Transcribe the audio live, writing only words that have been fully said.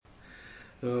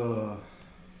Oh.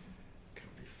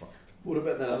 Can't be fucked. What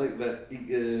about that other the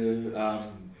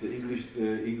English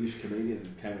comedian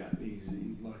that came out? He's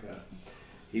like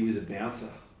he was a bouncer,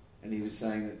 and he was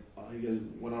saying that he goes,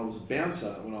 when I was a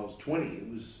bouncer when I was 20, it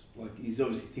was like he's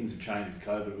obviously things have changed with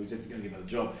COVID. He's going to get another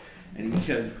job, and he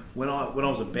goes when I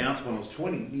was a bouncer when I was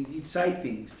 20, you'd say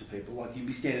things to people like you'd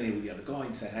be standing there with the other guy and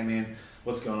you'd say, hey man,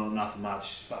 what's going on? Nothing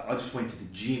much. I just went to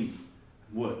the gym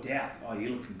and worked out. Oh,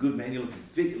 you're looking good, man. You're looking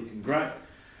fit. You're looking great.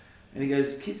 And he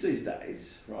goes, kids these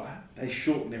days, right, they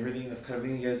shorten everything, they've cut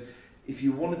everything. He goes, if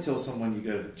you want to tell someone you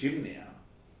go to the gym now,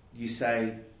 you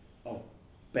say, I've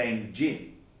banged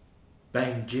gym.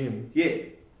 Bang gym? Yeah.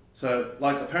 So,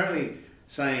 like, apparently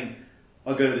saying,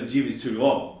 I go to the gym is too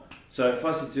long. So if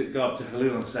I said to go up to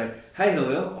Halil and say, hey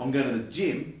Halil, I'm going to the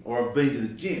gym, or I've been to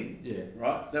the gym, yeah,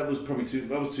 right, that was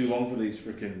too long for these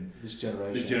freaking... This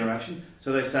generation.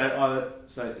 So they say,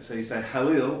 so you say,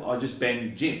 Halil, I just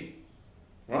banged gym.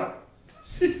 Right?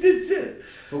 That's it.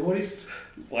 But what if...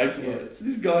 Wait for it. So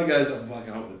this guy goes, I'm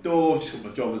fucking up the door, just got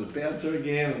my job as a bouncer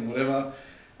again, and whatever.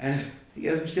 And he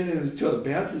goes, I'm sitting there, there's two other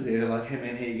bouncers there, they're like, hey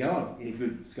man, how you going? Yeah,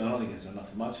 good, what's going on? He goes, oh,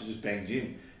 nothing much, I just banged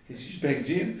gym. He goes, you just banged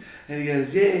gym? And he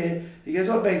goes, yeah. He goes,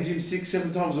 I bang gym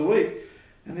 6-7 times a week.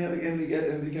 And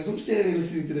he goes, I'm standing there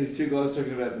listening to these two guys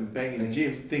talking about them banging the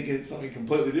gym, thinking it's something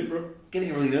completely different,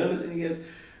 getting really nervous, and he goes,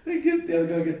 the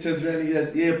other guy turns around and he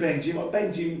goes, yeah, bang gym. I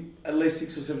bang gym at least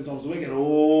 6 or 7 times a week, and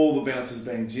all the bouncers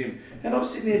bang gym. And I'm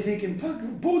sitting there thinking,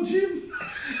 fucking poor Jim.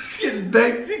 He's getting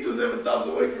banged 6 or 7 times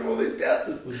a week from all these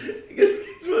bouncers. He goes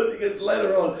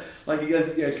later on, like he goes,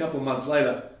 a couple of months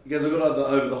later, he goes, I got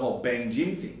over the whole bang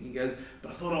gym thing. He goes,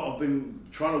 but I thought I've been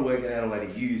trying to work out a way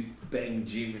to use bang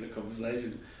gym in a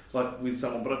conversation, like with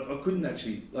someone, but I couldn't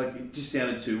actually, like it just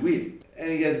sounded too weird.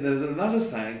 And he goes, there's another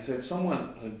saying, so if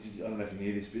someone, I don't know if you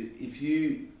knew this, but if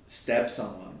you stab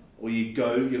someone, or you're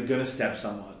going to stab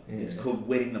someone, it's called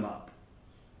wetting them up.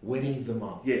 Wetting them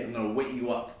up? Yeah, I'm going to wet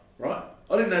you up, right?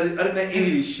 I didn't know any of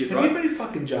this shit, Have right? you been in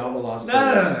fucking jail the last 2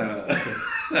 No, years?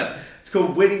 No. It's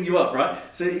called wetting you up, right?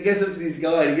 So he goes up to this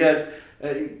guy and he goes,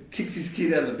 he kicks his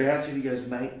kid out of the bouncer and he goes,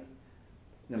 mate, I'm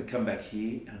going to come back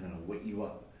here and I'm going to wet you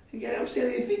up. And I'm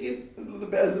standing here thinking,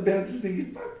 as the bouncer's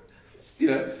thinking, fuck,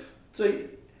 so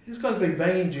this guy's been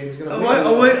banging gym. He's going to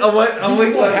This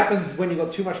is what happens when you've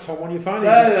got too much time on your phone. You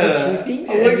just click through things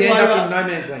and you end up in no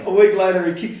man's land. A week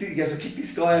later, he goes, I kicked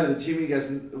this guy out of the gym. He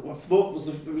goes, I thought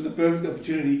it was a perfect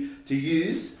opportunity to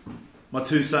use my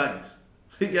two sayings.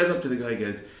 He goes up to the guy, he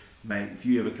goes, mate, if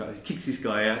you ever come, he kicks this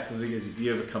guy out, and he goes, if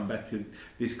you ever come back to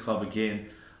this club again,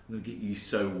 I'm going to get you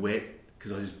so wet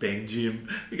because I just banged Jim.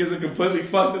 He goes, I completely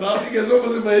fucked it up. He goes, what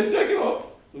was it, man? Take it off.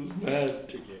 It was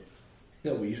mad. You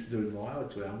know what we used to do in my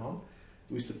house to our mum?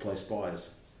 We used to play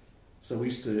spies. So we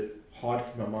used to hide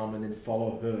from our mum and then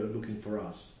follow her looking for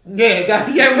us. Yeah,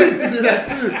 we used to do that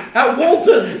too. At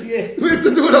Walton's. Yeah. We used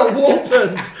to do it at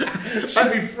Walton's.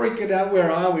 She'd be freaking out, where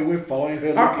are we? We're following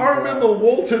her. I remember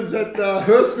Walton's at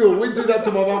Hurstville. We'd do that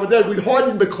to my mum and dad. We'd hide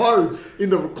in the clothes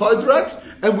racks,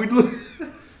 and we'd look.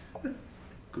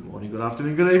 Good morning, good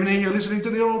afternoon, good evening. You're listening to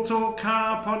the All Talk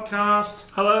Car Podcast.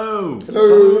 Hello.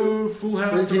 Hello. Full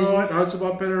house Greetings. tonight. Hosted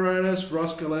by Peter Aronis,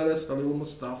 Ross Galatis, Halil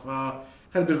Mustafa.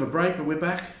 Had a bit of a break, but we're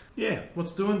back. Yeah.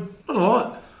 What's doing? Not a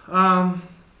lot.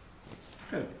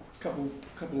 Had a couple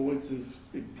of weeks of, it's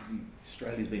been busy.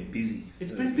 Australia's been busy.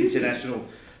 It's been busy.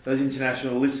 Those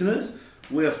international listeners,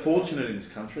 we are fortunate in this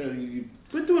country.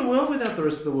 We're doing well without the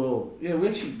rest of the world. Yeah, we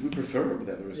prefer it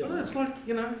without the rest of the world. It's like,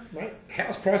 Mate,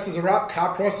 house prices are up,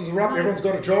 car prices are up, everyone's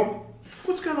got a job.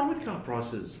 what's going on with car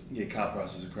prices? Yeah, car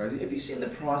prices are crazy. Have you seen the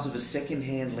price of a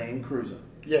second-hand Land Cruiser?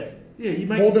 Yeah. Yeah, you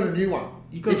make more than a new one.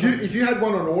 If you had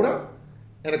one on order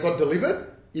and it got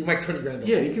delivered, you make 20 grand off.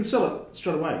 Yeah, you can sell it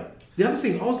straight away. The other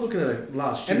thing, I was looking at it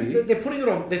last year. And they're putting it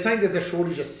on, they're saying there's a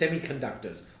shortage of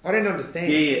semiconductors. I don't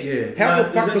understand. Yeah. How the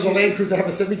fuck does a Land Cruiser have a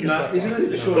semiconductor? No, isn't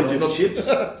it a shortage of chips?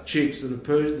 Chips, and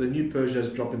the new Peugeot's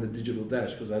dropping the digital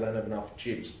dash because they don't have enough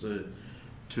chips to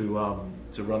run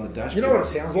the dash. You know what it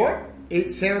sounds like?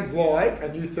 It sounds like a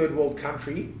new third world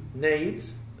country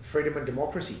needs freedom and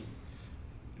democracy.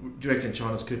 Do you reckon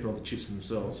China's keeping all the chips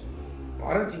themselves?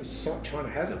 I don't think China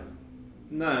has them.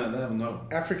 No, they haven't got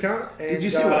them. Africa and Did you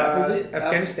see what Apple did?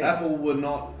 Afghanistan. Apple were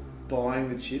not buying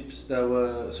the chips.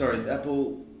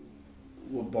 Apple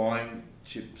were buying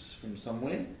chips from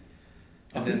somewhere,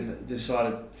 and then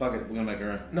decided, fuck it, we're gonna make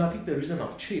our own. No, I think there is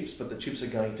enough chips, but the chips are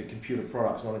going to computer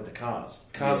products, not into cars.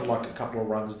 Cars are like a couple of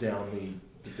rungs down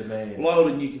the demand. Well, I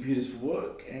ordered new computers for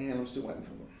work, and I'm still waiting for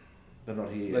them. They're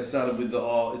not here. They started with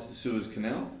it's the Suez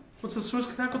Canal. What's the Suez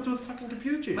Canal got to do with the fucking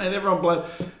computer chip? Mate, everyone blame.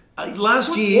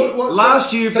 Last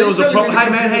year, if so there was a you're telling problem, me hey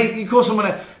the man, computers- hey, you call someone,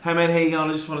 hey man, how you going?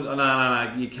 I just want to,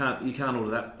 no, you can't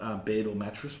order that bed or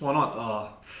mattress. Why not? Oh,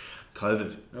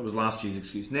 COVID. That was last year's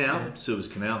excuse. Now, Suez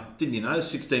Canal. Didn't you know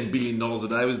 $16 billion a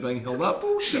day was being held up?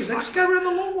 Bullshit. They just go around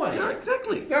the long way. Yeah,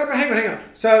 exactly. No, hang on.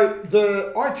 So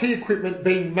the IT equipment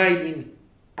being made in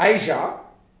Asia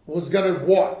was going to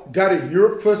what? Go to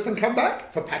Europe first and come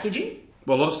back for packaging?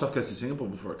 Well, a lot of stuff goes to Singapore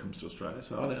before it comes to Australia,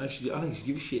 so I think you should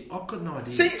give a shit. I've got no idea.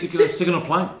 Stick it on a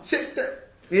plane.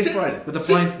 Air freight. With the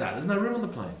plane, no, there's no room on the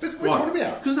planes. What are you talking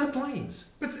about? Because no planes.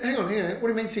 But hang on. What do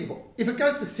you mean Singapore? If it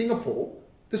goes to Singapore,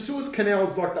 the Suez Canal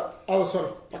is like the other side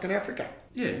of fucking Africa.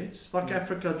 Yeah, it's like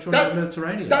Africa joining That- the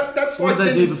Mediterranean. That's What like did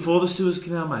they do sending- before the Suez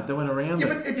Canal, mate? They went around Yeah,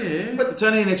 it. but It's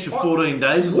only an extra 14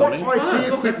 days or what something. IT it's not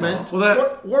that equipment? far.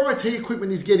 Well, what IT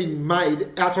equipment is getting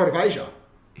made outside of Asia?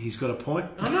 He's got a point.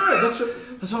 I know, that's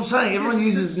That's what I'm saying. Everyone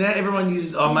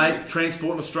uses, oh mate,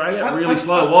 transport in Australia, Un- really un-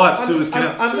 slow. un- Why? un- Suez un-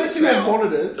 Canal.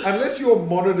 Unless your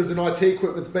monitors and IT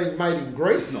equipment's being made in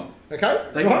Greece, No. okay?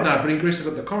 They, right? No, but in Greece they've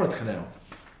got the Corinth Canal.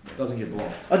 It doesn't get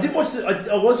blocked. I did watch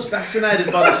I was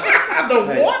fascinated by The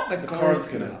Hey, what? the Corinth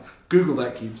Canal. Google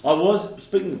that, kids. I was,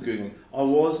 speaking of Googling, I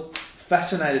was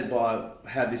fascinated by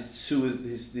how this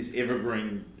this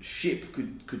evergreen ship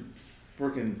could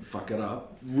freaking Fuck it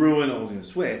up. ruin, I was going to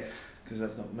swear, because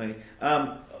that's not me,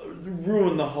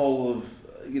 ruin the whole of,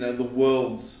 the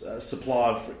world's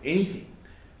supply for anything.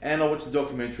 And I watched the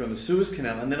documentary on the Suez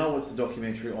Canal, and then I watched the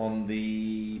documentary on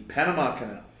the Panama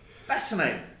Canal.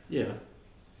 Fascinating. Yeah.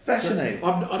 Fascinating. So,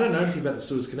 I don't know anything about the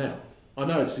Suez Canal. I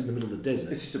know it's in the middle of the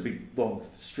desert. It's just a big, long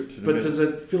strip through the But middle. does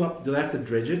it fill up? Do they have to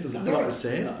dredge it? Does it fill No. up with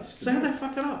sand? No, it's So how do they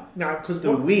fuck it up? No, because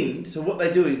The wind, so what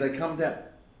they do is they come down,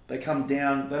 they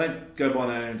don't go by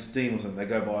their own steam or something, they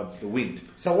go by the wind.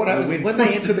 So what happens The is wind when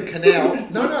they pushed enter the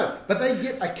canal, but they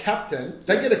get a captain,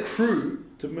 they get a crew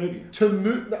to move you. to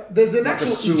move. There's an Like a actual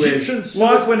Suez- Egyptian Suez.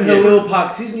 Like when Yeah. Halil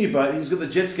parks his new boat, he's got the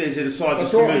jet skis either side That's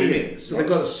just to right, move yeah. in. So they've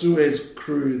got a Suez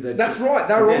crew that. That's right,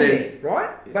 they were It's on their- there, right?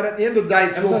 But at the end of the day,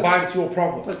 it's It's your like- boat, it's your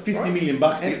problem. It's like 50 right? million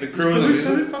bucks to And get the crew But on who's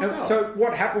so it. fucked up? So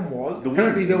what happened was The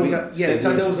apparently wind- there was the a wind yeah. says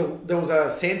So this. there was a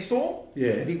sandstorm.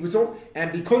 Yeah. Big whistle,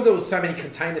 and because there was so many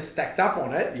containers stacked up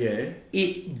on it, Yeah.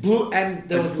 it blew, and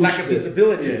there It was lack pushed of it.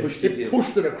 visibility. Yeah. It Pushed it,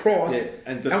 yeah. across, Yeah,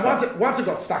 and got and once it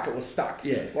got stuck, it was stuck.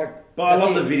 Yeah. Like, But I that's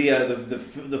love the it. video,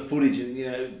 the footage,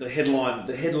 and the headline.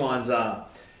 The headlines are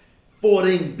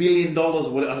 $14 billion, or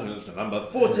whatever, I don't know the number.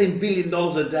 $14 billion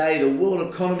a day. The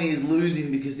world economy is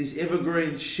losing because this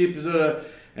evergreen ship.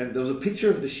 And there was a picture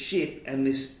of the ship and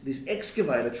this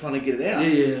excavator trying to get it out.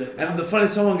 Yeah. And the funny,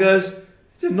 someone goes,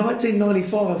 "It's a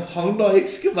 1995 Hyundai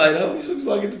excavator, which looks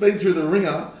like it's been through the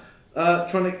ringer."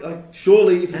 Trying to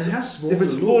surely if And how small if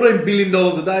it's does it look? $14 billion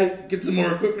a day, get some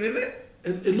more equipment in there.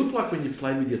 It looked like when you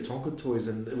played with your Tonka toys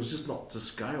and it was just not to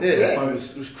scale. Yeah, The it boat-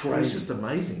 was It was crazy. just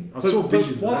amazing. I But- saw but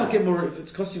visions why of not that. get more? If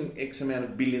it's costing X amount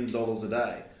of billions of dollars a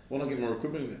day, why not get more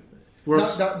equipment in there?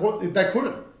 Whereas, They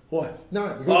couldn't. Why? No,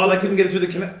 Oh, because they couldn't get it through the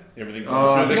canal. Everything Oh,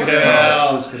 comes through the no,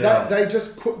 canal. no, Suez Canal. they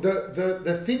just could,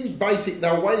 the thing basic.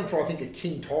 They were waiting for I think a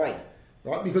king tide,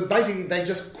 right? Because basically they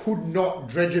just could not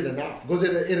dredge it enough because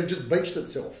it had just beached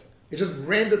itself. It just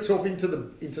rammed itself into the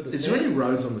is there sand. any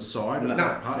roads on the side?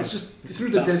 No. It's just through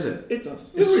the dust. desert. It's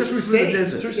It's literally just through through the sand.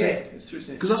 desert. It's through Yeah. sand. It's through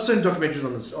sand. Because I've seen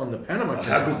documentaries on the Panama How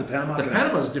Canal. good's the Panama The Canal?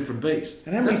 Panama's a different beast.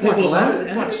 And how many That's like people, ladder- have,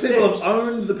 it's how like many people have steps.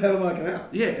 owned the Panama Canal?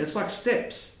 Yeah, it's like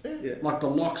steps. Yeah. Like the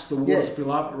locks, the waters Yeah.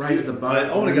 fill up, raise the boat.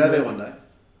 Mate, I want to go there one day.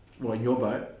 Well, in your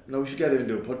boat, No, we should go there and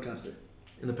do a podcast there.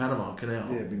 in the Panama Canal.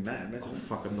 Yeah, it'd be mad, man. Oh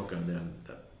fuck! I'm not going down.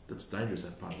 That's dangerous.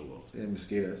 That part of the world. Yeah,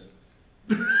 mosquitoes.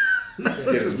 No, that's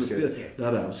Scared of just mosquitoes. scared.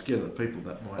 No, I'm scared of the people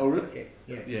that might. Oh, really?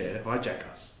 Yeah. Hijack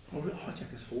us. Oh, really?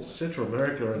 Hijack us for what? Central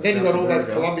America and Then you South got all those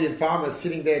America, Colombian farmers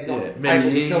sitting there not Yeah, able to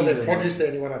Medellin sell their and produce to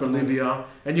anyone. At the moment. Bolivia,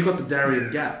 and you got the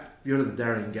Darien Gap. You heard of the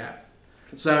Darien Gap?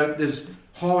 So there's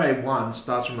Highway 1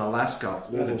 starts from Alaska.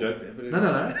 I had a joke there, but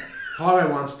No. Highway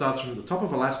 1 starts from the top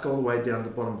of Alaska all the way down to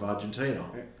the bottom of Argentina.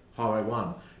 Yeah. Highway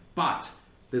 1. But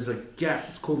there's a gap,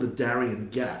 it's called the Darien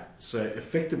Gap. So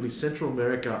effectively Central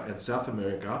America and South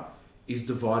America is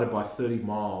divided by 30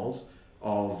 miles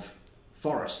of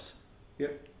forest.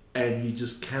 Yep. And you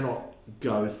just cannot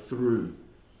go through.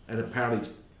 And apparently it's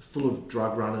full of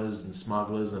drug runners and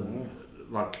smugglers and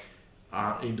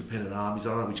independent armies. I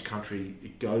don't know which country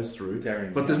it goes through.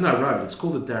 Darien But Gap. there's no road. It's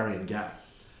called the Darien Gap.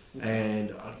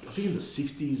 And I think in the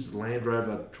 60s, Land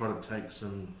Rover tried to take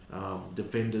some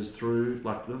defenders through.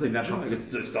 Did nothing.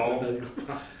 They stole them.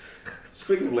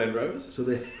 Speaking of Land Rovers, So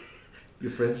they're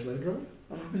your friends, Land Rover?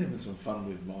 I've been having some fun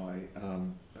with my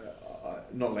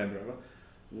not Land Rover.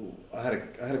 Well, I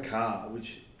had a car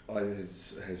which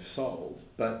has sold,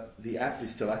 but the app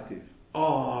is still active.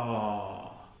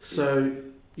 Oh, so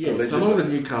yeah. So a Allegedly. lot of the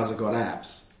new cars have got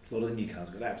apps. A lot of the new cars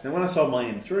got apps. Now, when I sold my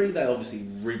M3, they obviously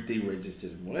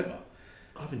deregistered and whatever.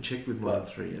 I haven't checked with my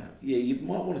M3 app. Yeah, you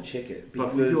might want to check it.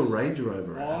 But with your Range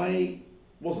Rover app,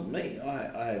 wasn't me.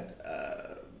 I had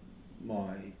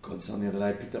my godson the other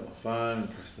day picked up my phone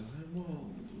and pressed the well,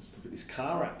 let's look at this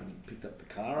car app, and he picked up the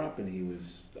car app, and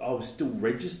I was still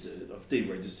registered. I've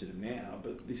deregistered him now,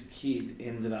 but this kid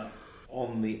ended up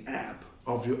on the app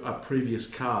of a previous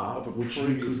car, Of a which you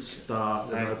previous could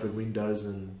start and Mate. open windows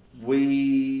and.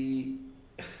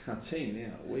 I'll tell you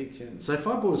now, we can. So if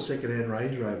I bought a second-hand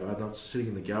Range Rover and it's sitting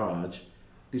in the garage,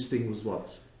 this thing was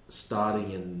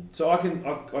starting and. So I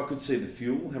could see the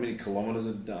fuel, how many kilometres it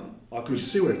had done. Could you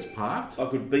see where it's parked? I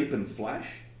could beep and flash.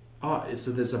 Oh,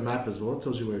 so there's a map as well. It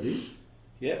tells you where it is.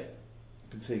 Yep.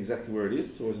 I can see exactly where it is.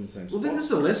 It's always in the same Well, spot. then this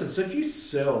is a lesson. So if you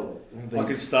sell one of I could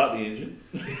these, start the engine,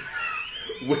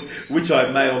 which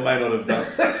I may or may not have done.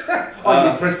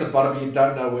 you press the button, but you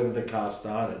don't know whether the car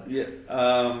started. Yeah.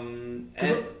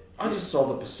 'Cause I just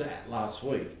sold the Passat last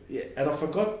week, Yeah. and I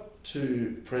forgot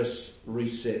to press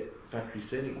reset factory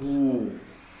settings. Ooh,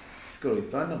 it's got all your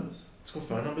phone numbers. It's got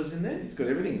phone numbers in there. It's got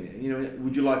everything in there. You know,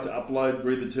 would you like to upload?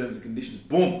 Read the terms and conditions.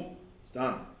 Boom, it's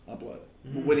done. Upload.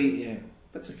 But when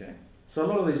that's okay. So a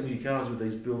lot of these new cars with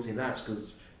these built-in apps,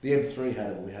 because the M3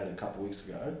 had it, we had it a couple of weeks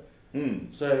ago.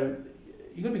 So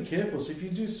you got to be careful. So if you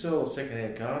do sell a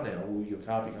second-hand car now, or your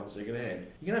car becomes second-hand,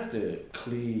 you're gonna have to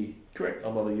clear Correct. a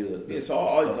lot of your. Yeah, so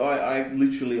I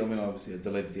literally, obviously I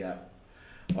deleted the app.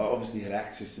 I obviously had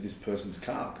access to this person's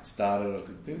car. I could start it.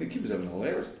 I think the kid was having a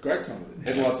hilarious, great time with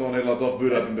it. Headlights on, headlights off,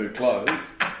 boot open, boot closed.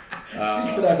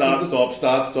 Start, stop,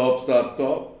 start, stop, start,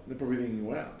 stop. They're probably thinking,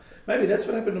 wow, maybe that's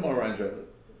what happened to my Range Rover.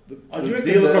 I The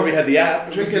dealer probably had the app.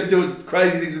 And was just doing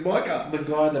crazy things with my car. The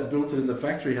guy that built it in the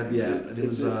factory had the That's app, it, and it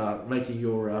was that's making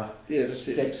your that's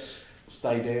it. steps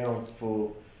stay down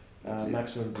for That's it.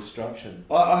 maximum destruction.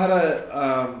 I had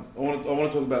I want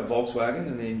to talk about Volkswagen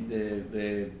and then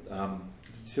their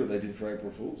did you see what they did for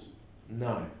April Fools?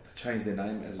 No. They changed their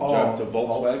name as a joke to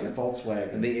Volkswagen.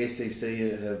 Volkswagen. And the SEC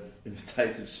have in the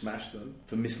States have smashed them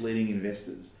for misleading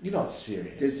investors. You're not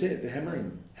serious. That's it. They're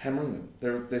hammering them.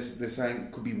 They're saying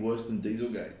it could be worse than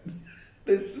Dieselgate.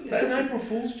 It's an April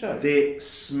Fool's joke. They're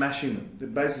smashing them. They're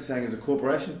basically saying as a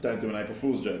corporation, don't do an April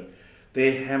Fool's joke.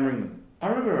 They're hammering them. I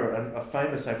remember a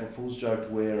famous April Fool's joke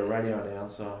where a radio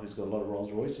announcer who's got a lot of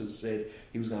Rolls Royces said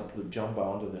he was going to put a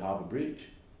jumbo under the Harbour Bridge.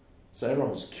 So everyone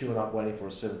was queuing up waiting for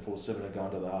a 747 to go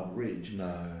under the Harbour Bridge.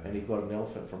 No. And he got an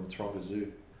elephant from the Taronga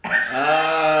Zoo.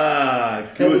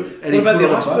 Good. And he what about put the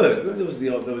it on a boat. iceberg? Remember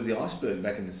there was the iceberg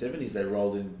back in the 70s. They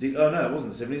rolled in. No, it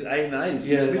wasn't the 70s. 80s and 80s.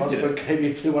 Yeah, Dick the Smith did iceberg it. came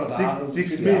here to one of the harbours. Dick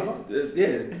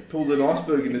Smith, pulled an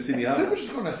iceberg into Sydney People Harbour.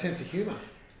 just got no sense of humour.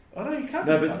 I know you can't.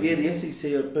 No, be but funny. yeah, the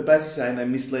SEC are but basically saying they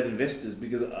misled investors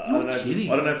because I don't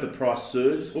know if the price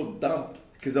surged or dumped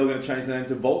because they were going to change the name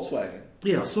to Volkswagen.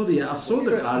 Yeah, I saw the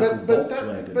article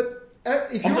Volkswagen.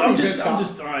 If you're I'm an just-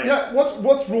 investor, I- yeah,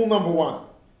 what's rule number one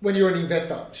when you're an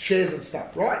investor? Shares and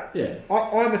stuff, right? Yeah.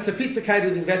 I'm a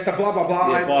sophisticated investor, blah, blah, blah.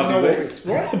 Yeah, I know all beware. this,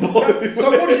 right?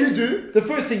 so what do? The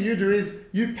first thing you do is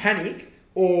you panic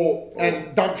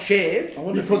and dump shares I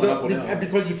wonder if because it went up or down.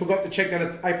 because you forgot to check that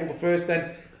it's April the 1st.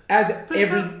 And as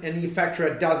every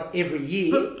manufacturer does every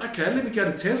year... But, okay, let me go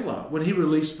to Tesla. When he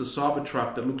released the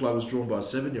Cybertruck that looked like it was drawn by a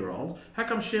 7-year-old, how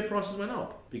come share prices went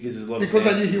up? Because there's a lot Because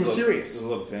of they knew he was there's a lot- serious. There's a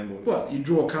lot of fanboys. Well, you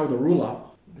draw a car with a ruler.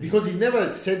 Because he's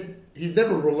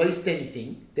never released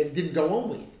anything that he didn't go on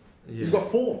with. Yeah. He's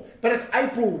got form. But it's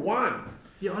April 1.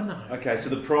 Yeah, I know. Okay, so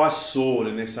the price soared,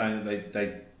 and they're saying that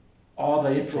they Oh,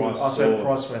 the Price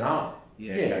price went up.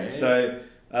 yeah. Okay. So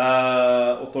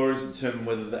authorities determined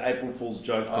whether the April Fool's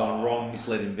joke gone wrong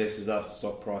misled investors after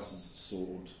stock prices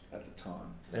soared at the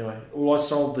time. Anyway, well, I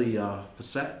sold the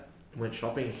Passat, went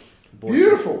shopping,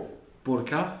 Beautiful. bought a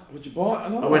car. What'd you buy?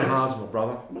 Another I went one? hard, my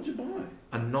brother. What'd you buy?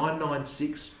 A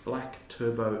 996 Black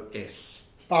Turbo S.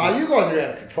 You guys are out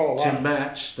of control, To aren't you?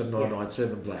 match the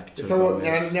 997 Black Turbo So what,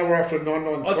 S. now we're after a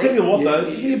 993? I'll tell you what though,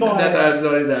 didn't you buy No.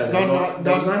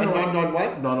 There was a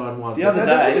 991? 991. The other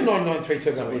There was a day- 993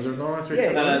 Turbo Was S. there a 993 Yeah.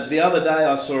 Turbo S? the other day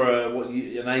I saw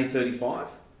an A35.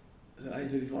 Is it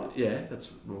A35? Yeah,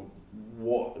 that's... Well,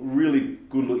 What really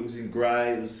good look. It was in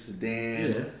grey. It was a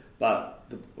sedan. yeah, But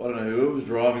I don't know who was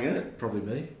driving it. probably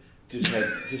me. Just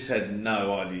had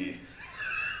no idea.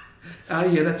 Oh,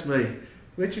 yeah, that's me.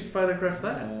 Where'd you photograph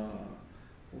that?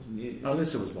 Wasn't you?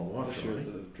 Unless it was my wife. Unless you're Sorry.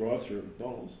 at the drive-through at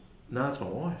McDonald's. No, it's my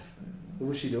wife. What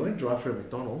was she doing? Drive through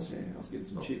McDonald's. Yeah, I was getting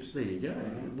some Oh, chips. There you go. Yeah.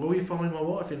 What were you following my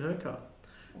wife in her car?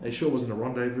 Are you sure it wasn't a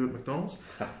rendezvous at McDonald's?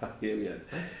 Yeah.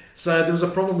 So there was a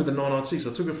problem with the 996.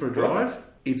 I took it for a drive.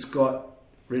 It's got,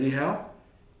 ready how?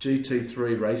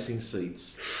 GT3 racing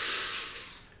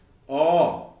seats.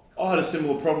 Oh, I had a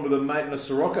similar problem with a mate in a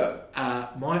Sirocco.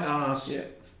 My ass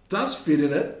does fit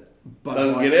in it, but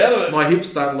Doesn't get out of it. my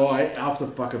hips don't lie. After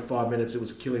fucking 5 minutes, it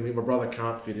was killing me. My brother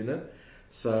can't fit in it.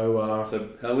 So, So,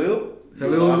 Halil,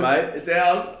 Halil, mate, it's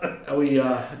ours. are we? Do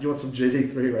you want some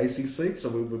GT3 racing seats? So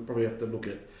we probably have to look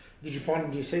at. Did you find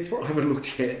new seats for I it? haven't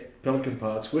looked yet. Pelican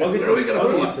parts. Where I'll get are we going to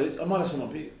I'll put get it? seats. I might have some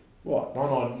up here. What?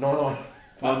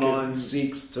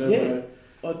 996 turbo. Yeah.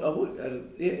 I would. I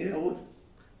would.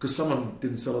 Because someone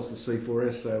didn't sell us the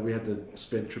C4S, so we had to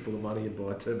spend triple the money and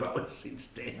buy turbo S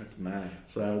instead. That's mad.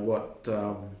 So what?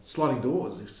 Sliding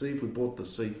doors. See, if we bought the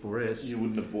C4S, You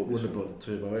wouldn't have bought we this wouldn't have one. bought the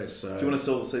turbo S. So Do you want to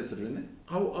sell the seats that are in there?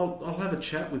 I'll have a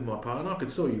chat with my partner. I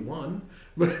could sell you one,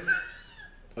 but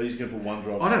Are you just going to put one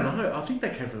drive? I don't know. I think they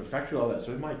came from the factory like that,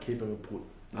 so we might keep them and put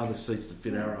other seats to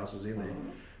fit our asses in there.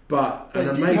 But They an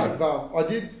did amazing. have, I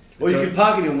did. Or you So- could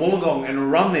park it in Wollongong and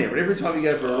run there. And every time you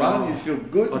go for a run, you feel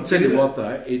good. I'll tell you what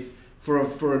though,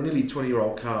 for a nearly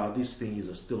 20-year-old car, this thing is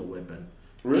still a weapon.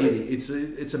 Really? It's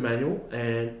a manual,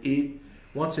 and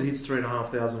once it hits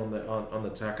 3,500 on the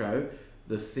tacho,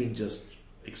 the thing just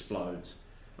explodes,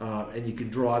 and you can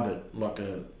drive it like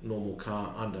a normal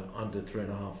car under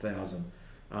 3,500.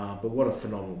 But what a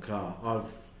phenomenal car!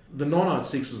 The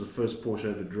 996 was the first Porsche I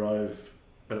ever drove,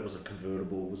 but it was a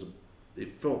convertible.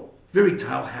 It felt very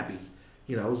tail happy.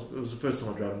 You know, it was the first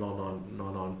time I drove a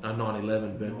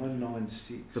 911, but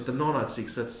 996. but the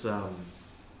 996, that's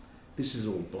this is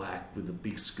all black with the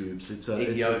big scoops. It's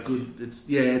a yoke. good.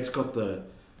 It's got the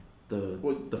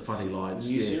What, funny lights.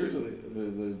 New yeah. series or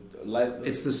the late?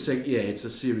 It's it's a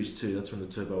series 2. That's when the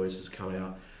Turbo S has come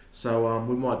out. So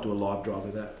we might do a live drive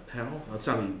of that. How?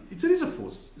 It is a four.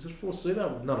 Is it a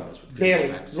 4-seater? None of us would fit Barely.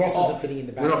 in the back. Ross isn't fitting in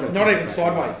the back. We're not gonna Not fit even the back.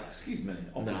 sideways. Excuse me.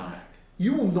 Off the No. back.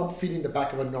 You will not fit in the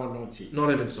back of a 996.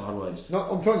 Not even sideways. No,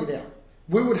 I'm telling you now.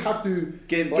 We would have to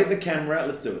Get the camera out.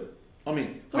 Let's do it. I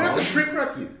mean, we'd have to shrink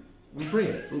wrap you. We'll bring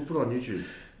it. We'll put it on YouTube.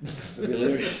 it'd be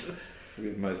hilarious. We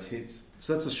get the most hits.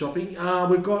 So that's the shopping.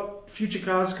 We've got future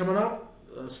cars coming up.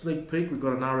 A sneak peek. We've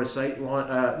got an RS8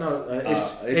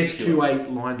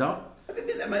 SQ8 lined up. I didn't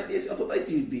think that made this. I thought they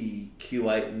did the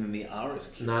Q8 and then the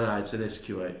RSQ. No, it's an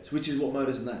SQ8. So which is what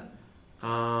motor's in that?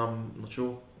 Not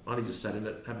sure. I only just sat in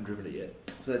it. Haven't driven it yet.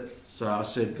 So that's So I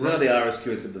said, because I know the RSQ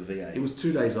has got the V8. it was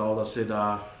 2 days old. I said,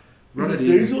 run Is it it in.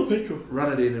 diesel or petrol?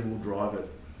 Run it in and we'll drive it.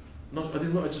 I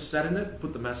didn't. I just sat in it,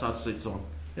 put the massage seats on.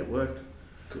 It worked.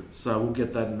 Cool. So we'll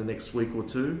get that in the next week or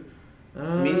two.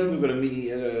 Mini, we've got a Mini.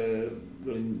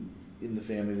 Got in the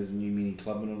family. There's a new Mini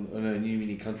Clubman a new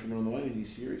Mini Countryman on the way. A new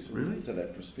series. So Really? We'll take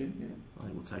that for a spin. Yeah. I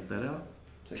think we'll take that out.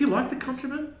 Do you like the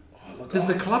Countryman? Oh, look, There's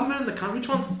the Clubman and the Countryman. Which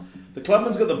one's? the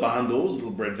Clubman's got the barn doors, little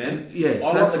bread van. Yeah, I so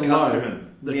like that's the low.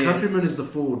 Countryman. The Yeah. Countryman is the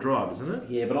 4-wheel drive, isn't it?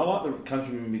 Yeah, but I like the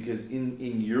Countryman because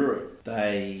in Europe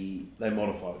they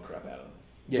modify the crap out of them.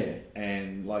 Yeah.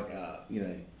 And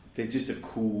they're just a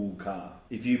cool car.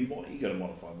 If you got to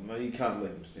modify them, you can't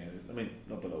leave them standard. I mean,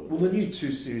 not that I would. Well, the new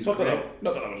 2 Series. not that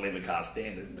I would leave a car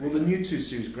standard. Well, the new 2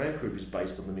 Series Grand Coupe is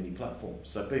based on the Mini platform.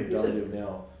 So BMW are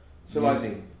now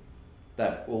using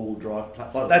that all-wheel drive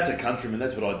platform. Like, that's a Countryman.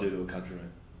 That's what I do to a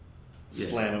Countryman. Yeah.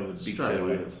 Slam it with a big Straight set of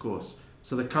away, wheels. of course.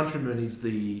 So the Countryman is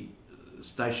the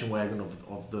station wagon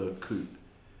of the coupe.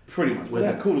 Pretty much. Where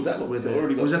How the- cool does that look? Where It's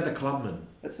already got- was that the Clubman?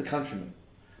 That's the Countryman.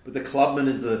 But the Clubman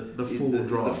is the four-wheel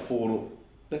drive. the four.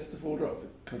 That's the four drive, the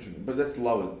Countryman. But that's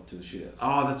lower to the shithouse.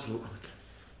 Oh, that's.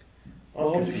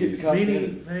 Why would you keep the car Mini,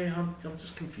 standard? hey, I'm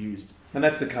just confused. And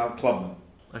that's the Clubman.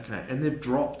 Okay, and they've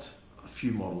dropped a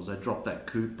few models. They dropped that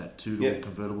coupe, that 2-door Yeah.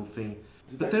 convertible thing.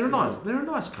 Did But they- they're a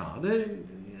nice car. They're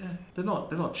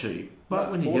not cheap. But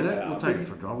No, when you for get what it, they we'll are. take it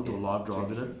for a drive. We'll do a live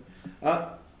drive in it.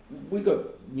 We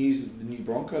got news of the new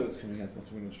Bronco that's coming out. It's not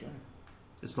coming to Australia.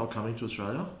 It's not coming to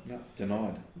Australia. No,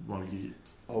 denied. Well,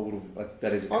 I would have.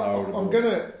 That is a car. I would have I'm bought. going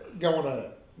to go on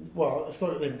a... Well, it's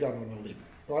not even going on a limb,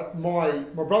 right?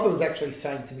 My brother was actually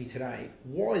saying to me today,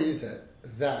 why is it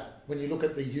that when you look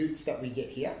at the utes that we get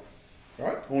here,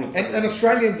 right? I want to talk And about-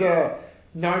 Australians are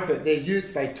known for their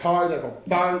utes, they tow, they've got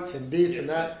boats and this and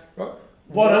that, right?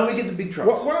 Why don't we get the big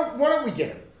trucks? Why don't we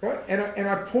get them, right? And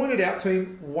I pointed out to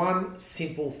him one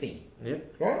simple thing,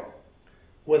 yep. right?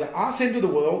 We're the arse end of the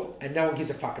world and no one gives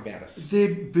a fuck about us.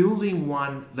 They're building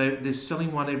one. They're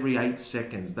selling one every 8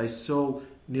 seconds. They sell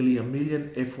nearly 1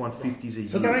 million F-150s a year.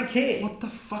 So they don't care. What the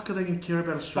fuck are they going to care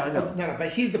about Australia?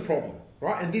 But here's the problem,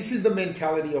 right? And this is the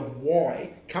mentality of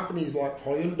why companies like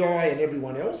Hyundai and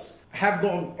everyone else have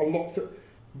gone a lot for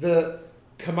the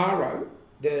Camaro,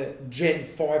 the Gen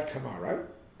 5 Camaro,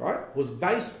 right, was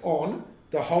based on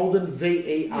the Holden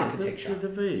VE architecture. The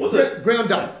V. Was it?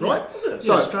 Ground up, right? Was it?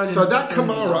 So, Yeah, Australian- so that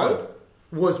Australian Camaro design.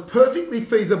 was perfectly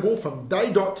feasible from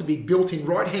day dot to be built in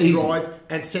right-hand Easy. drive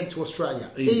and sent to Australia.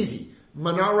 Easy. Easy.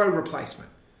 Monaro replacement.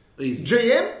 Easy.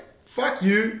 GM, fuck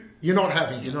you, you're not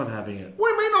having it. You're not having it. What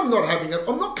do you mean I'm not having it?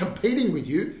 I'm not competing with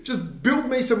you. Just build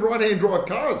me some right-hand drive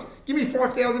cars. Give me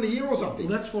 $5,000 a year or something.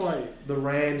 Well, that's why the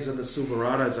Rams and the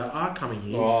Silverados are coming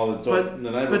here. Oh, the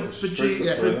neighbourhood but, streets G- got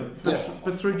yeah, through them.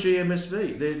 but through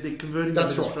GMSV, they're converting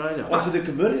That's them in right. Australia. Oh, so they're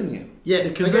converting them here. Yeah, They're they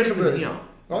get converting them converted. here.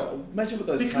 Right? Imagine what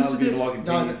those Because cars of would be the- like in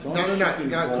 10 No, years' time. no, Shit's gonna be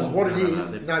because wild. what it No, no,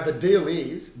 is, no, no, the deal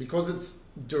is because it's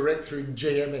direct through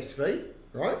GMSV,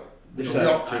 right? Which Which,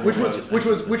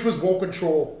 they- was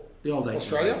Walkinshaw, The old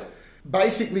Australia.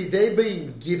 Basically, they're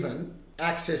being given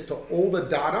access to all the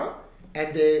data,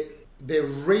 and they're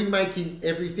remaking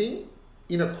everything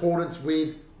in accordance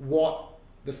with what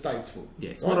the states will.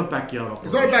 Yeah, it's right? not a backyard operation.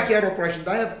 It's not a backyard operation.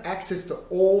 They have access to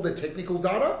all the technical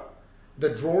data, the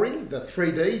drawings, the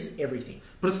 3Ds, everything.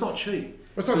 But it's not cheap.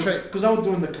 It's not cheap. Because they were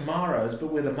doing the Camaros,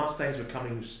 but where the Mustangs were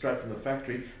coming straight from the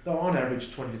factory, they were on average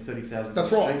 $20,000 to $30,000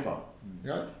 That's right. cheaper. You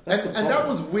know? That's and the that problem.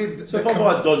 was with So if I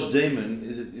buy a Dodge Demon,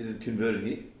 is it converted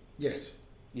here? yes.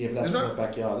 Yeah, but that's Isn't from that- the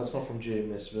backyard. That's not from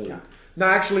GMSV. No. No,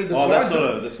 actually, the Oh, guys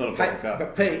that's not a proper car.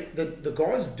 But Pete, the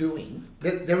guys doing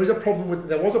there was a problem with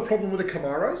the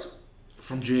Camaros.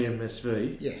 From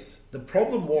GMSV. Yes, the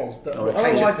problem was that Oh, I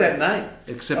don't like that name.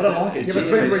 Except I don't that- like it. Yeah, but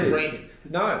It's it's been expensive. rebranded.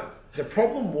 No, the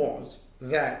problem was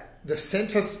that the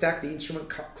center stack, the instrument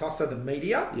cluster, the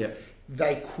media, Yeah.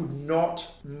 they could not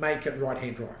make it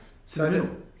right-hand drive. So middle.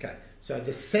 so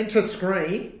the center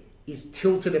screen is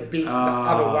tilted a bit the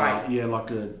other way. Yeah, like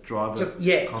a driver. Just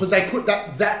because they could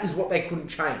that is what they couldn't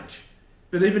change.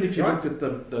 But even if you Right. looked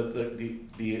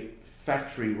at the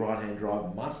factory right-hand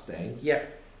drive Mustangs, Yeah.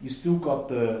 you still got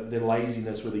the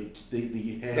laziness with the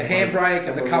handbrake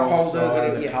and the on cup wrong holders side,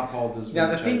 and the yeah. cup holders. Now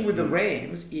the wouldn't thing change with the gears.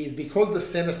 Rams is because the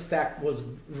center stack was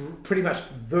pretty much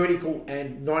vertical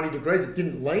and 90 degrees, it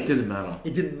didn't lean. Didn't matter.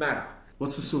 It didn't matter.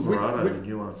 What's the Silverado, With- the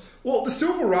new ones? Well, the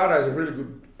Silverado is a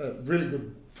really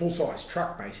good full size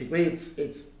truck. Basically,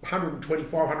 it's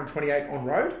 125, 128 on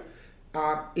road.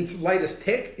 It's latest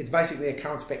tech. It's basically a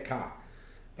current spec car.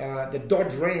 The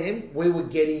Dodge Ram, we were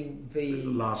getting the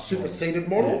Last superseded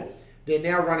model. They're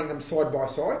now running them side by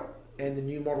side, and the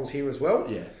new models here as well.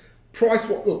 Yeah. Price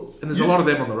what? Look, And there's a lot of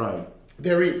them on the road.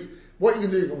 there is. What you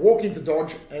can do is you can walk into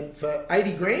Dodge and for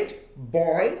 80 grand,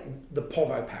 buy the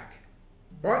Povo pack.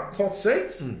 Right? Cloth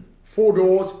seats, 4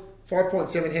 doors,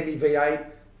 5.7 Hemi V8,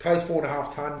 tows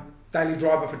 4.5 ton, daily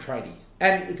driver for tradies.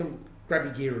 And you can grab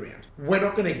your gear around. We're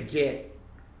not going to get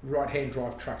right-hand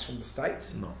drive trucks from the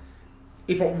States. No.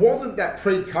 If it wasn't that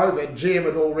pre-COVID, GM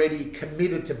had already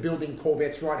committed to building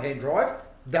Corvettes right-hand drive,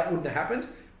 that wouldn't have happened.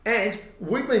 And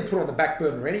we've been put on the back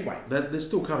burner anyway. They're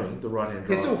still coming, the right-hand drive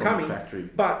They're still from coming, the factory.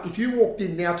 but if you walked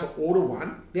in now to order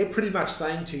one, they're pretty much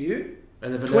saying to you,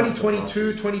 And they've announced the 2022,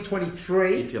 prices.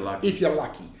 2023, If you're lucky. If you're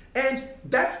lucky. And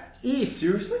that's if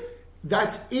Seriously? you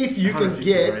can 150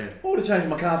 get. grand. I would have changed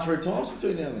my car 3 times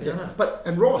between now and then. Yeah. But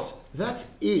and Ross,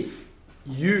 that's if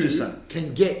you Just saying.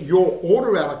 can get your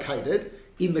order allocated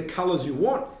in the colours you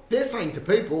want. They're saying to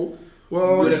people,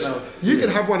 well, We don't know. you can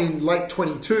have one in late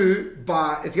 22,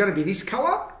 but it's going to be this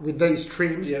colour with these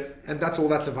trims, Yep. and that's all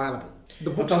that's available. The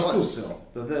But books they'll are still sell.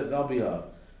 There'll be a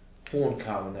porn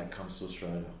car when that comes to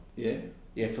Australia. Yeah.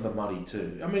 Yeah, for the money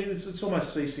too. I mean, it's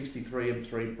almost C63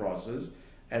 M3 prices,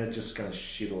 and it's just going to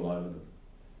shit all over them.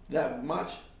 That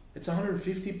much? It's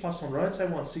 150 plus on road. Say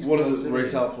 160. What does it 170.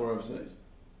 retail for overseas?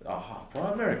 Oh, half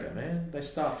price. America, man. They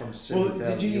start from Well,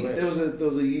 70,000 did you? US. There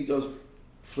was I was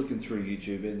flicking through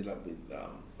YouTube. Ended up with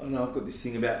I don't know. I've got this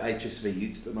thing about HSV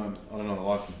Utes at the moment. I don't know.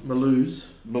 I like them. Malouz.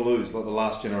 Malouz, like the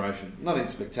last generation. Nothing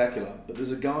spectacular, but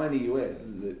there's a guy in the US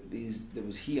that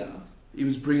was here. He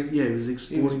was bringing. Yeah, he was He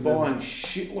exporting. was them. buying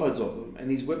shitloads of them,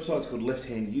 and his website's called Left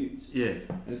Hand Utes, Yeah,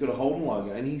 and he's got a Holden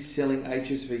logo, and he's selling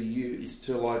HSV Utes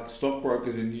to like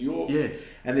stockbrokers in New York, yeah.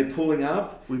 and they're pulling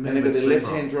up, We and met they've him got at their SEMA.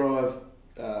 left-hand drive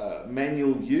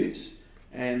manual Utes,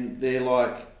 and they're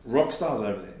like rock stars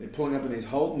over there. They're pulling up in these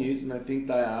Holden Utes, and they think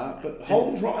they are, but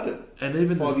Holden tried it And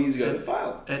even 5 the, years ago, and, it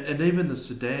failed. and even the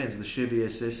sedans, the Chevy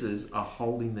SSs, are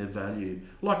holding their value.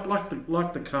 Like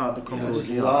the car, the I Commodore just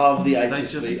here. love the They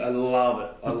HSV. just- I love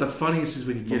it. But the funniest is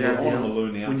when you get I'm out on the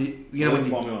Maloo now. when you know Maloo,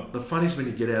 when find me you, one. the funniest when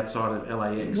you get outside of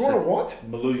LAX. You want a what?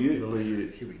 Maloo Ute.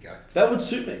 Maloo, Here we go. That would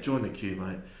suit me. join the queue,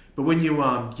 mate. But when you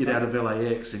get out of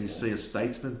LAX and you see a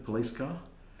Statesman police car,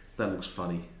 that looks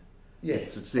funny. Yeah.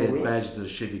 It's their Oh, really? badge to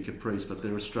Chevy Caprice, but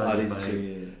they're Oh, it Australian is made too,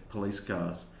 yeah. police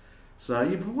cars. So,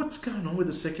 yeah, but what's going on with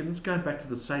the second? It's going back to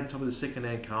the same time with the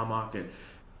second-hand car market.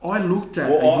 I looked at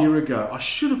a year ago. I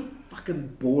should have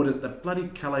fucking bought it. The bloody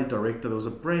Calais Director. There was a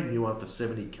brand new one for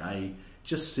 $70,000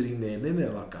 just sitting there, and then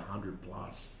they're like $100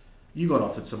 plus. You got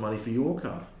offered some money for your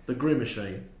car, the Green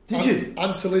Machine. Did you?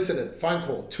 Unsolicited phone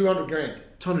call, $200,000.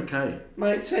 $200,000.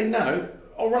 Mate, say no.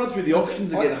 I'll run it through the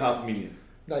auctions and get $500,000.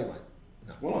 No, you won't.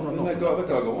 Well, not that for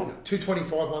guy got one.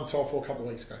 225 one sold for a couple of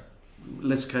weeks ago.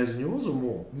 Less Ks than yours or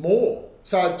more? More.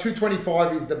 So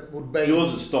 225 would be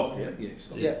Yours is stock, yeah? Yeah,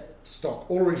 stock. Yeah, stock,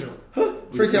 all original.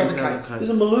 3,000 Ks. There's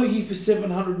a Maluhi for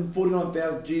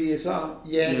 749,000 GDSR.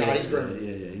 Yeah, no, he's driven.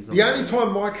 Yeah, he's not The only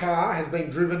time my car has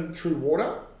been driven through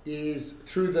water is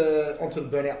onto the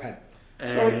burnout pad.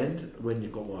 And when you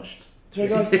got washed. So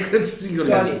guys,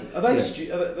 are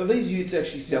these utes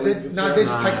actually selling? They're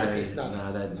just taking the piss.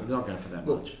 No, they're not going for that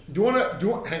Look,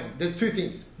 much. hang on, there's two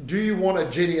things. Do you want a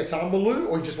GDSR Maloo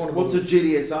or you just want a What's a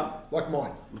Maloo? GDSR? Like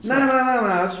mine. No.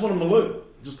 I just want a Maloo.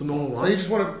 Just the normal So one. you just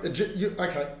want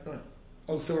okay. All right.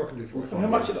 I'll see what I can do for you. How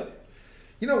much are they?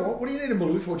 You know what? What do you need a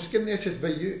Maloo for? Just get an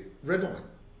SSVU. Redline.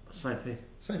 Same thing.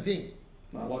 Same thing.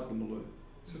 No, I like the Maloo.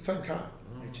 It's the same car.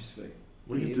 HSV.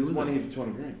 What are you going to do There's with one it? here for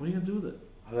 200,000. What are you going to do with it?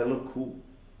 Oh, they look cool.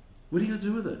 What are you going to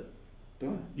do with it?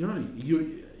 Do You're going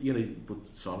to put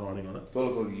sign writing on it? I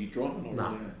look like you driving or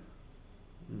No.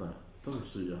 No, it doesn't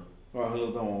suit you. Alright, I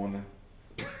don't want one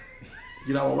now.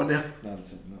 You know what one now? No,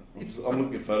 that's it. No. I'm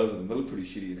looking at photos of them. They look pretty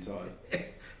shitty inside.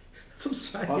 That's what I'm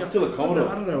saying. Oh, it's still a Commodore.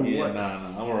 I don't know yeah, what. No,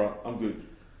 I'm alright. I'm good.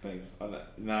 Thanks.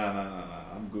 No.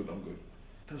 I'm good.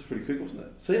 That was pretty quick, wasn't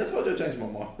it? See, that's why I changed my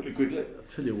mind really quickly. I'll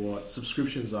tell you what,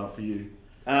 subscriptions are for you.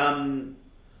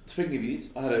 Speaking of utes,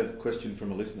 I had a question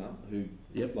from a listener who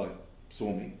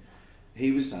saw me.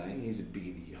 He was saying he's a big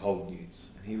into Holden utes,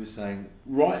 and he was saying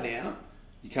right now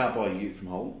you can't buy a ute from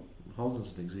Holden. Holden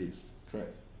doesn't exist.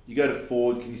 Correct. You go to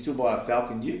Ford, can you still buy a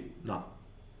Falcon ute? No.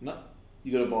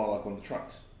 You got to buy like one of the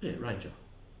trucks. Yeah, Ranger.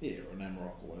 Yeah, or an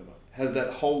Amarok or whatever. Has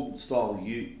that Holden style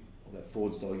ute or that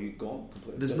Ford style ute gone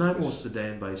completely? There's no more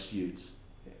sedan-based utes.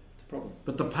 Yeah, it's a problem.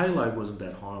 But the payload wasn't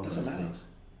that high on Doesn't those matter. things.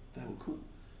 They were cool.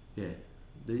 Yeah.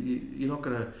 You're not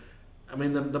going to... I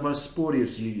mean, the most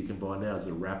sportiest ute you can buy now is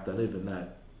a Raptor, and even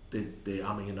that, they're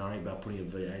umming and ahhing about putting a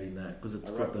V8 in that because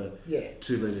it's got the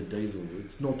 2-litre diesel.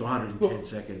 It's 0 to 110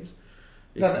 seconds.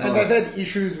 They've had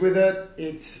issues with it.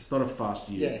 It's not a fast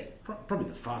ute. Yeah. Probably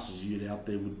the fastest ute out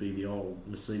there would be the old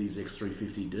Mercedes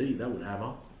X350D. That would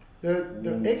hammer. The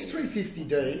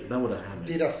X350D That would have hammered.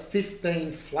 did a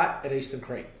 15 flat at Eastern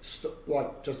Creek. Just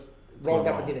rolled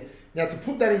up and did it. Now, to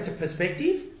put that into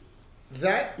perspective,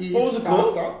 that is What was it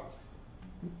faster. called?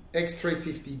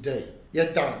 X350D. Yeah,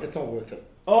 don't. It's not worth it.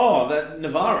 Oh, that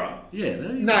Navara. Yeah.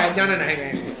 No, hang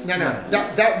on. No.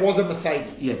 That was a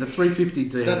Mercedes. Yeah, the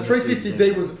 350D. The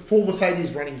 350D was full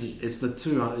Mercedes running gear. It's the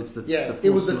 200. It's the It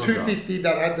was the four-cylinder. 250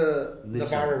 that had the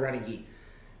Nissan. Navara running gear.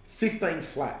 15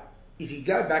 flat. If you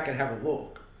go back and have a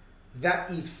look, that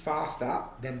is faster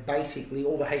than basically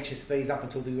all the HSVs up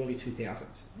until the early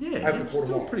 2000s. Yeah, over the it's quarter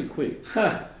still mile. pretty quick.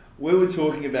 We were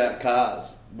talking about cars.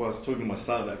 Well, I was talking to my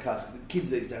son about cars. 'Cause the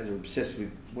kids these days are obsessed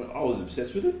with. Well, I was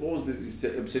obsessed with it. What was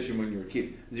the obsession when you were a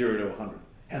kid? 0 to 100.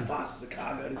 How fast does the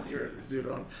car go to 0 to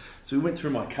 100? So we went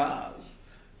through my cars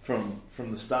from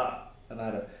the start, and I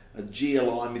had a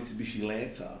GLI Mitsubishi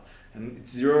Lancer, and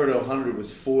its 0 to 100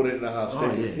 was 14 and a half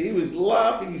seconds. Yeah. He was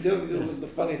laughing. He said it was the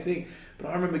funniest thing. But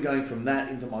I remember going from that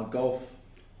into my Golf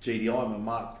GDI,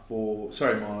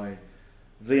 my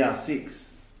VR6.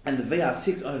 And the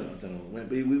VR6, I don't know where it went,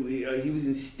 but he was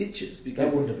in stitches That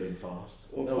because wouldn't have been fast.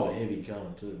 Or That was a fast. heavy car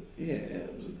too. yeah,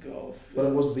 it was a Golf. But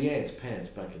it was the Ants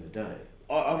Pants back in the day.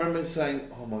 I remember saying,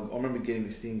 I remember getting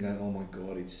this thing going, oh my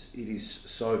god, it is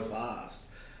so fast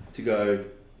to go,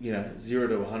 0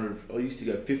 to 100. I used to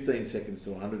go 15 seconds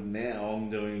to 100. Now I'm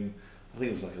doing, I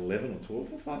think it was like 11 or 12.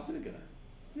 How fast did it go?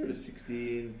 0 to 60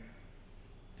 in,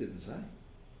 it doesn't say.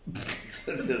 It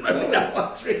says No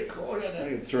one's recording I it.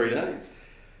 think in 3 days.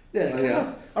 Yeah, Oh,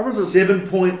 yeah. I remember 0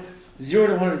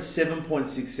 to 100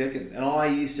 7.6 seconds, and I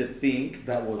used to think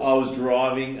that was. I was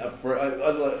driving I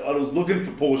was looking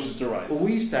for Porsches to race. Well,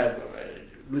 we used to have.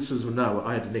 Listeners would know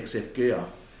I had an XF gear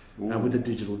with a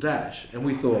digital dash, and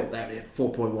we thought that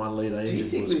 4.1 litre engine Do you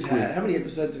think was we've quick. had, how many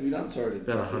episodes have we done? Sorry.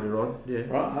 About 100 odd, yeah.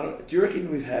 Right, 100. Do you reckon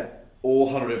we've had all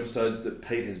 100 episodes that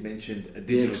Pete has mentioned a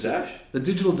digital dash? The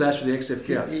digital dash with the XF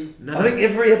gear. No, I think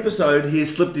every episode he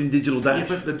has slipped in digital yeah, dash.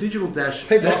 but the digital dash.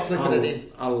 People are slipping it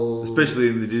in. Especially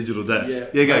in the digital dash.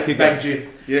 Yeah, go, keep Bang going. Jim.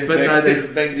 Yeah, But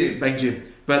bang Jim. Bang Jim.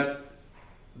 But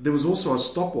there was also a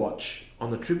stopwatch on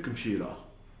the trip computer.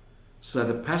 So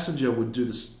the passenger would do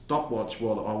the stopwatch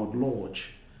while I would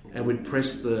launch, and we'd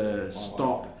press the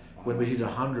stop, when we hit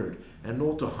 100. And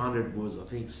 0 to 100 was, I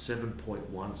think,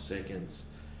 7.1 seconds.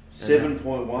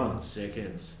 7.1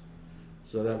 seconds.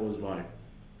 So that was like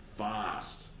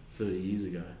fast 30 years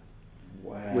ago.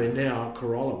 Wow. Where now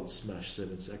Corolla would smash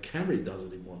 7 seconds. Camry does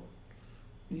it in one.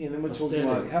 Yeah, and then we're A talking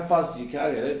standard- like, how fast did your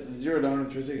car get? 0 to 100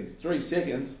 in 3 seconds. 3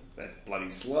 seconds? That's bloody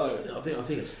slow. I think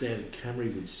a standard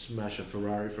Camry would smash a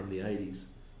Ferrari from the 80s.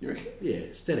 You reckon? Yeah,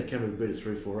 standard Camry would beat a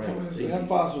 348. So Easy. how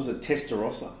fast was a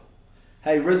Testarossa?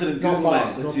 Hey, resident Not Google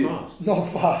fast, man, Not that's you. fast. Not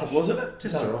fast. Wasn't it?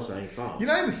 Testarossa ain't fast. You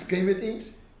know, in the scheme of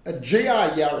things, a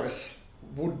GR Yaris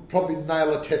would probably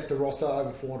nail a Testarossa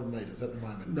over 400 metres at the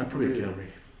moment. No, probably a Camry.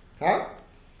 Huh?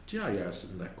 GR Yaris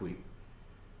isn't that quick.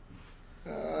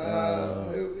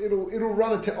 It'll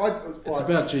run a... It's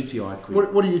about GTI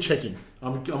quick. What are you checking?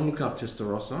 I'm looking up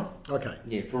Testarossa. Okay.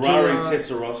 Yeah, Ferrari GR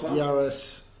Testarossa.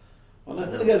 Yaris. I'm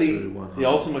going to go the 100.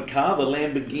 ultimate car, the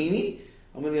Lamborghini.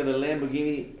 I'm going to go the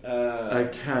Lamborghini.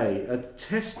 Okay, a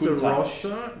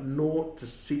Testarossa 0 to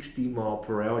 60 mile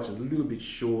per hour, which is a little bit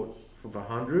short for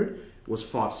 100, was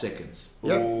 5 seconds.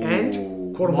 Yep. Ooh.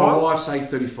 And quarter My mile? wife's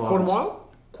 835. Quarter mile?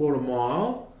 Quarter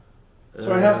mile.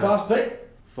 Sorry, how fast, Pete?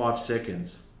 5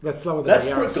 seconds. That's slower than That's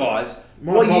a pretty, Yaris. guys.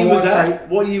 My- What my year was wife's that?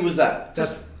 What year was that?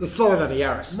 That's slower than a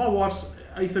Yaris. My wife's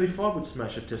 835 would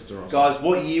smash a Testarossa. Guys,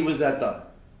 what year was that though?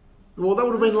 Well, that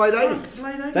would have been late 80s.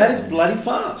 Late 80s. That is bloody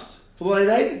fast for the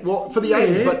late 80s. Well, for the Yeah,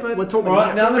 80s, but but- we're talking All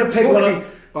right, about... now I'm going to pick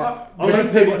one up. I'm going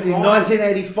to pick one. In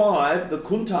 1985, the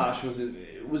Countach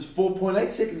was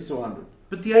 4.8 seconds to 100.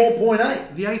 But the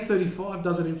 4.8. The A35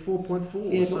 does it in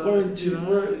 4.4. Yeah, so, but we're in two. you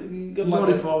know, You got not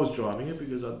like, if I was driving it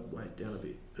because I'd wait down a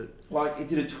bit. But like it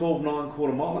did a 12.9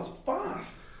 quarter mile. That's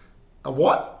fast. A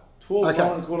what? 12.9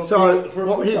 Okay, quarter so for a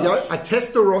well, here you go. Countach. A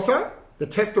Testarossa, the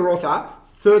Testarossa,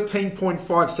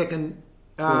 13.5 second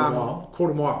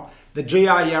quarter mile. The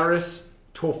GR Yaris,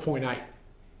 12.8.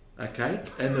 okay,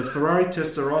 and the Ferrari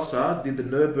Testarossa did the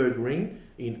Nürburgring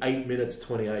in 8 minutes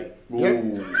 28. Yep.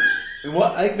 Ooh. In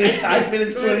what? 8 minutes? 8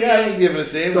 minutes 28. He's giving a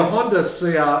sandwich. The Honda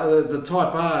CR, the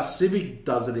Type R Civic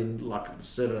does it in like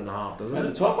 7.5, doesn't No, the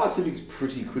it? Type R Civic's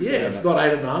pretty quick. Yeah, now, it's mate. not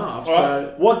 8.5. All So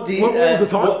right. What did? What was the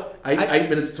time? eight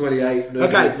minutes 28.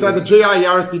 Okay, so the GR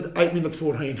Yaris did 8 minutes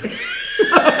 14.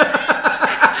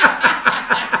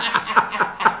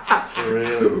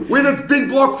 Really? With its big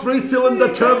block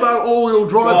 3-cylinder turbo all-wheel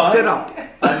drive Guys, setup.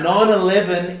 A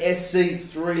 911 SC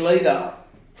 3 litre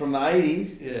from the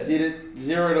 80s Yeah. did it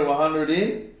 0 to 100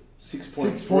 in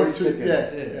 6.3 seconds.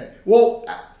 Yeah. Well,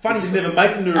 funny They story. never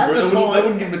make them do At it. the They time,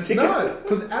 wouldn't give them a ticket. No,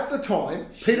 because at the time,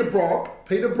 Peter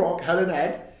Brock had an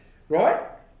ad, right?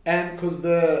 And because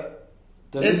the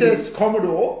SS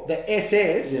Commodore, the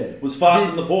SS, Yeah. Was fast did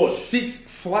in the Porsche. 6th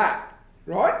flat,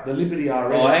 right? The Liberty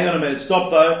RS. Oh, hang on a minute. Stop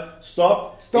though.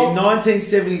 Stop. Stop. In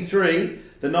 1973,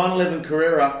 the 911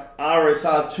 Carrera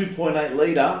RSR 2.8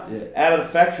 litre Yeah. out of the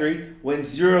factory went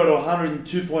 0 to 100 in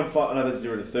 2.5. No, that's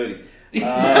 0 to 30. Sorry.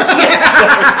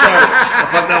 I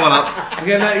fucked that one up.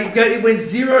 Okay, no, it went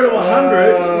 0 to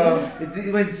 100.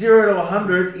 It went 0 to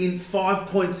 100 in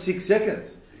 5.6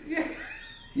 seconds.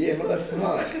 Yeah, what's that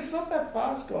fast? It's not that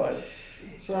fast, guys.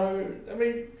 So, I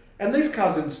mean, and these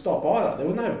cars didn't stop either. There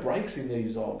were no brakes in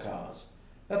these old cars.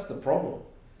 That's the problem.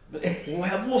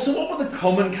 Well, so what were the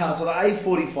common cars? So the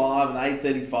A45 and the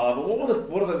A35.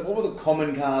 What were the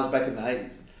common cars back in the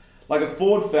 80s? Like a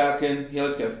Ford Falcon. Yeah,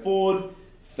 let's go Ford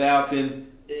Falcon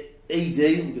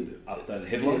ED. Look at the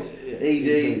headlights. Yeah,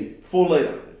 ED 4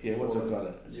 litre. Yeah, what's it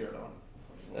got? 0 to 100.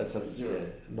 That's a zero.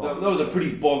 That was a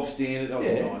pretty bog standard. That was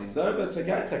Yeah. the 90s though, but it's okay.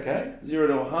 That's okay. 0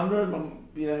 to 100.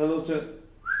 You know, hello to.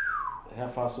 How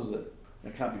fast was it?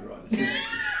 That can't be right. It says,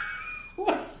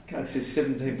 What? it says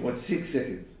 17.6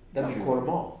 seconds. That'd be Can't a quarter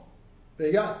mile. There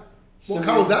you go. What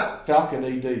car was that? Falcon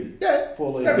ED. Yeah.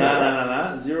 4 That'd be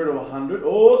litre. No. 0 to 100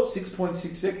 or 6.6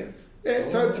 seconds. Yeah,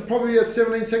 so it's probably a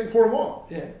 17-second quarter mile.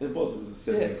 Yeah. It was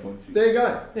a 17.6. There you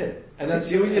go. Yeah. And And that's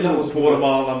that's you and your little quarter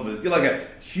mile numbers. Get like a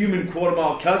human quarter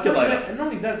mile calculator. And not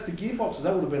only that, it's the gearboxes.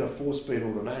 That would have been a 4-speed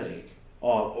automatic.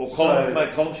 Oh, or So-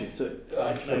 column shift too.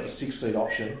 If you got the 6-seat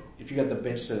option, if you got the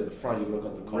bench seat at the front, you would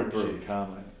have got the column Ripper of shift. a car,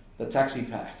 mate. The taxi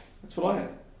pack. That's what I had.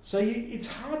 So it's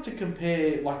hard to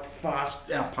compare like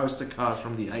fast our poster cars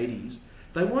from the 80s.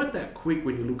 They weren't that quick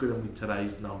when you look at them with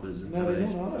today's numbers and No, they're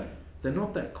today's. not, are they? They're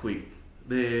not that quick.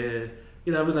 They're,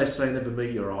 you know, when they say never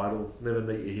meet your idol, never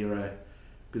meet your hero,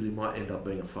 because he might end up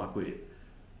being a fuckwit.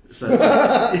 So it's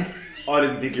just, I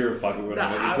didn't think you were a fucker when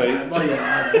I Nah, met you, Pete. mate,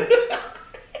 yeah,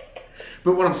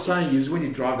 but what I'm saying is, when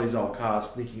you drive these old cars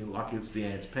thinking like it's the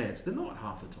ants' pants, they're not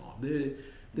half the time.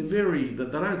 They're very. They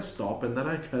don't stop and they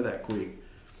don't go that quick.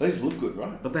 These look good,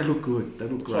 right? But they look good. They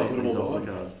look That's why I great put in these them all older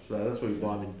behind. cars. So that's why we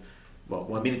buy them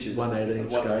miniatures 1/18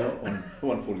 scale.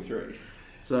 143.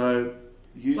 So,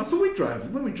 You- like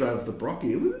when we drove the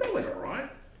Brocky, that went alright.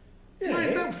 Yeah.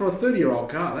 Mate, that, for a 30-year-old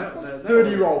car, that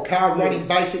 30-year-old car running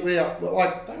basically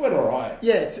like that went alright.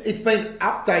 yeah, it's been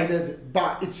updated,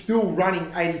 but it's still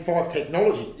running 85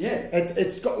 technology. Yeah.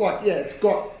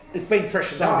 It's been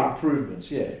freshened Some up,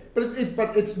 improvements, yeah.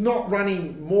 but it's not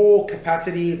running more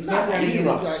capacity. It's not running you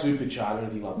not like, supercharged or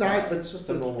anything like no, that. but It's just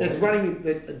a normal. it's running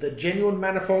the genuine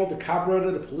manifold, the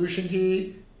carburetor, the pollution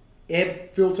gear, air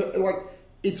filter. Like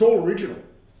it's all original.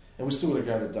 And we're still going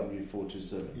to go to the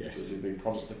W427. Yes. Because we've been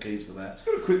promised the keys for that. Just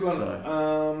got a quick one.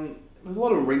 So- There's a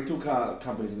lot of rental car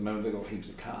companies at the moment. They've got heaps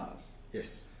of cars.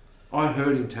 Yes. I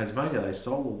heard in Tasmania they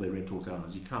sold all their rental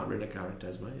cars. You can't rent a car in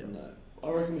Tasmania. No,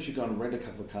 I reckon we should go and rent a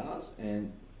couple of cars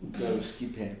and go to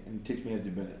Skid Pan and teach me how to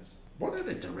do burnouts. Why don't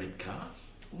they to rent cars?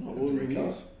 Oh, That's what rent do we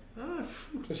cars. Oh,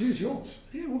 Just use yours.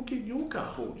 yeah, we'll get your car.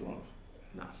 Four drive.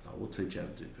 No, it's not. We'll teach you how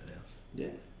to do burnouts. Yeah.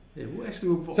 Yeah, we'll So,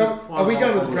 we'll are we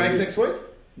going to the I'll- drags next week?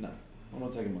 No, I'm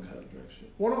not taking my car to drag shit.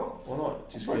 Why not? Why not?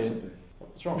 Just I'll break get- something.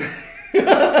 What's wrong? What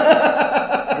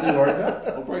are you worried about?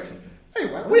 I'll break something. Hey,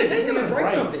 wait, What are we're you going to gonna break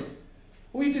break? something.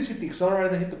 Well, you just hit the accelerator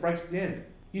and then hit the brakes at the end.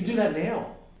 You do that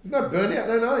now. There's no burnout.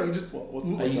 No. You just What's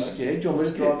Are you scared? Do you want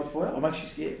me to drive it for you? I'm actually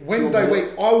scared. Wednesday Do you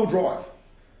week. I will drive.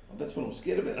 That's what I'm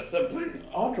scared about. Please.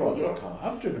 I'll drive your car.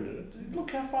 I've driven it.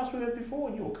 Look how fast we went before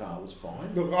and your car was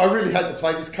fine. Look, I really hate to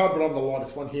play this card, but I'm the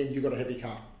lightest one here, and you've got a heavy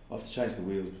car. I have to change the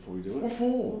wheels before we do it. What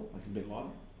for? I can be lighter.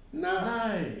 No.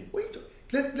 No. What are you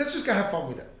let's just go have fun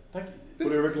with it. Thank you. What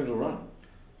do you reckon it'll run?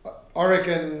 I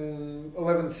reckon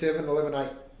 11.7, 11.8.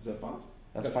 Is that fast?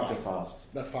 That's That's fucking fast.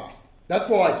 fast. That's fast. That's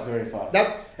like That's very fast.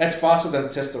 that. That's faster than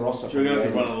Testarossa. So you're going to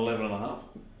from run the at 80s. 11 and a half?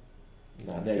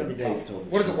 No, It's there gonna you be go. tough.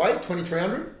 What does it weigh?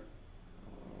 2,300.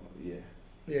 Yeah.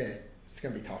 Yeah, it's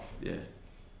gonna be tough. Yeah.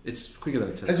 It's quicker than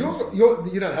a Has Testarossa.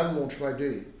 you don't have launch mode, do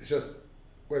you? It's just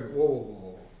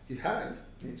whoa. You have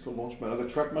Yeah, it's got launch mode. I've got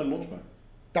track mode, launch mode.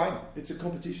 done. It's a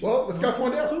competition. Well, let's go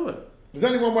find Let's out. do it. There's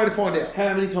only one way to find out.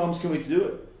 How many times can we do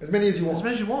it? As many as you As want.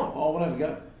 many as you want. Oh, I want to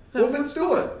have a go. Well, let's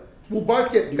do it. We'll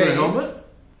both get You got a bands. helmet?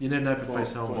 You need an open For,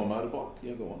 face for helmet. my motorbike?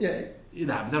 Yeah, I've got one. Yeah. You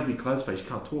know, but that'll be closed face. You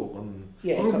can't talk.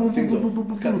 Yeah. Cut the things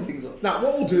off. Cut the things off. Now,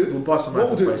 what we'll do? We'll buy some What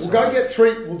we'll open do? face We'll go helmets. get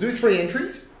three. We'll do 3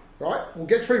 entries. Right? We'll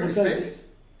get 3 What day is wristbands. this?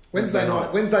 Wednesday night.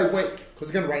 nights. Wednesday week. Because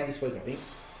it's going to rain this week, I think.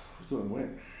 It's doing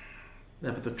when?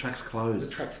 No, but the track's The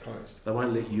closed. track's closed. They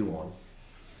won't let you on.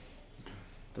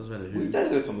 Doesn't matter We who.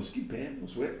 dated us on the skid pan. It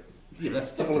was wet. Yeah,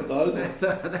 that's Couple of different.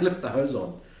 those. They left the hose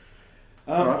on.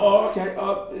 Right. Oh, okay.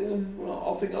 Well,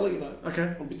 I'll think I'll let you know. Okay.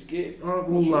 I'm a bit scared. All right,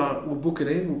 Not sure. we'll book it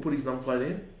in. We'll put his number plate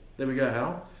in. There we go,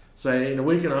 Hal. So in a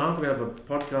week and a half, we're going to have a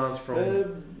podcast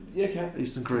from Yeah, okay.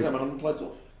 Eastern Take Creek. my number plates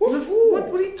off. What for?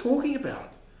 What are you talking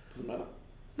about? Doesn't matter.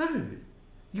 No.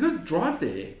 You got to drive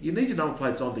there. You need your number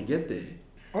plates on to get there.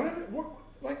 I don't know. What?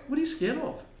 Like, What are you scared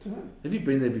of? Don't know. Have you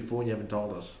been there before and you haven't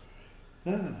told us?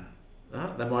 No.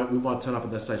 We might turn up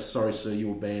and they say, sorry, sir, you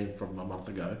were banned from a month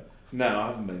ago. No, I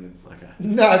haven't been there before. Okay.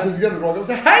 no, because he's going to drive up and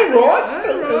say, "Hey, Ross."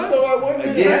 Hey, Ross. That's what I want.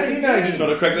 Again, How do you know him? Trying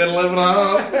to crack that 11 and a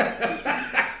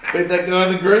half. Beat that guy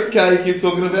in the group car you keep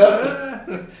talking about.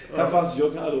 How fast is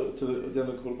your car to down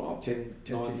the quarter mile? 10,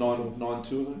 9, 54. 9,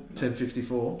 2 of them?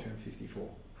 10:54. 10:54.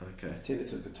 Okay. 10,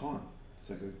 it's like a time. It's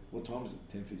like what time is it?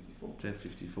 10:54.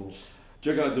 10:54. Do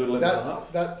you reckon I do 11 and a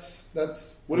half?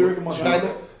 That's. What do you reckon my Shane,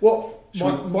 car? well,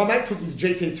 Should my mate took his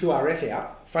GT2 RS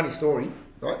out. Funny story,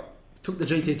 right? Took the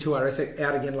GT2 RS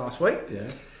out again last week. Yeah.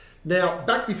 Now,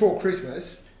 back before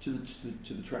Christmas, To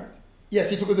the track.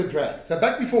 yes, he took it to the drags. So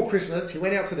back before Christmas, he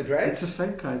went out to the drags. It's the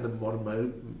same car in the Modern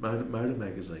Motor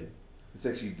magazine. It's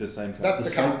actually the same car. That's The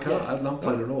the same car, car. yeah. I have number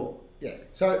plate at all. Yeah.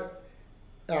 So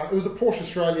it was a Porsche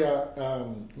Australia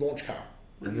launch car,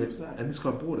 What And, year was that? and this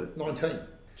guy bought it. 19.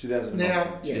 2019. Now,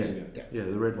 2 yeah, years ago. yeah. Yeah,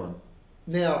 the red one.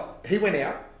 Now he went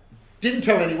out, didn't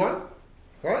tell anyone,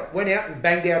 right? Went out and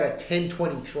banged out a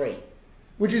 1023,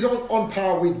 which is on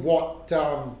par with what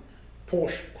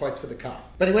Porsche quotes for the car.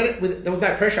 But he went with there was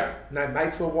no pressure. No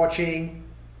mates were watching.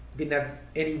 Didn't have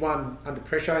anyone under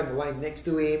pressure in the lane next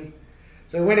to him.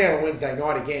 So he went out on Wednesday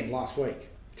night again last week.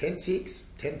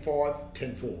 10.6, 10.5,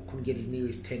 10.4. Couldn't get as near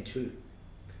as 10.2.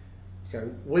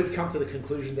 So we've come to the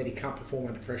conclusion that he can't perform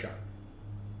under pressure.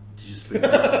 Did you speak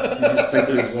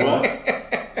to his wife?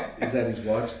 Is that his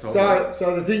wife's told him?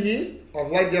 So the thing is,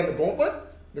 I've laid down the gauntlet.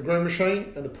 The Green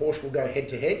Machine and the Porsche will go head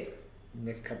to head in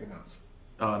the next couple of months.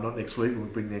 Not next week. We'll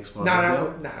bring the X5 No,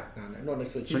 down. not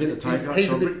next week. Should we get the Taycan?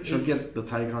 he's a Should bit- we get the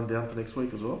Taycan down for next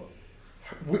week as well?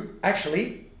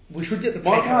 Actually, we should get the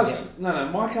My Taycan car's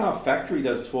down. my car factory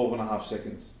does 12 and a half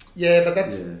seconds. Yeah, but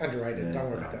that's Yeah. underrated. Yeah, Don't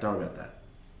worry no, about that. Don't worry about that.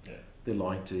 Yeah. They're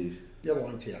lying to you. You're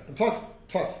lying to you. And plus,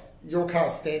 your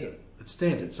car's standard. It's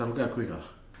standard, so it'll go quicker.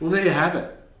 Well, there you have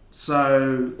it.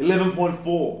 So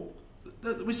 11.4.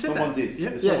 we said Someone that. did.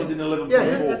 Yep. Someone did 11.4.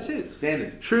 Yeah, that's it.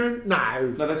 Standard. True?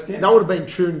 No. No, that's standard. That would have been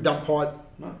true and dump height.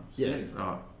 No, Yeah. standard.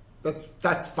 Right.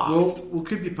 That's fast. We'll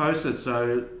keep you posted.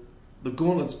 So the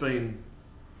gauntlet's been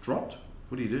dropped.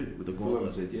 What do you do with the Fuller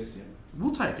gauntlet? said yes, yeah.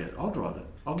 We'll take it. I'll drive it.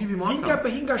 I'll give you my He can car. go,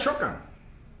 but he can go shotgun.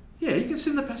 Yeah, you can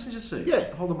sit in the passenger seat.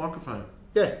 Yeah. Hold the microphone.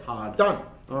 Yeah. Hard. Done.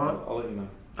 All right. I'll let you know.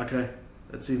 Okay.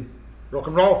 That's in. Rock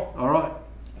and roll. All right.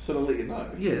 I said I'll let you know.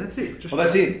 Yeah, that's it. Just Well,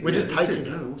 that's it. We're just that's taking it.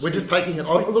 it. No, we'll We're speak. just taking it.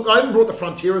 We'll speak. Look, I haven't brought the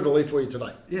Frontier of the lead for you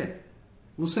today. Yeah.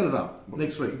 We'll set it up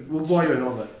next week. We'll buy you an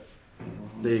omelette.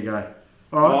 There you go.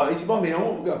 All right. If you buy me a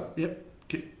helmet, we'll go. Yep.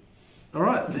 All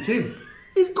right. It's in.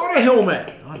 He's got a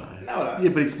helmet. I know. No. Yeah,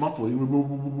 but it's muffled. It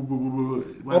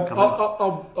won't come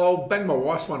out. I'll bang my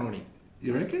wife's one on him.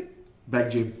 You reckon?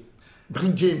 Bag Jim.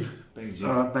 Bang Jim. Bang Jim.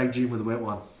 All right, bag Jim with a wet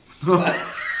one.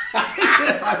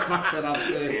 I fucked it up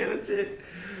too. Yeah, that's it.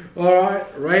 All right,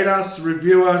 rate us,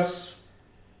 review us.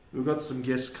 We've got some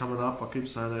guests coming up. I keep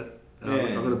saying that. Yeah.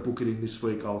 I've got to book it in this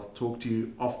week. I'll talk to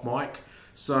you off mic.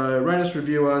 So rate us,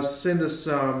 review us, send us.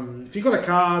 If you've got a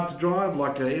car to drive,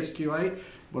 like a SQA,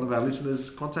 one of our listeners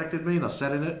contacted me and I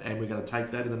sat in it, and we're going to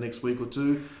take that in the next week or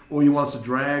two. Or you want us to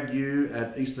drag you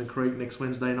at Eastern Creek next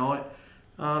Wednesday night,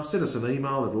 send us an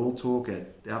email at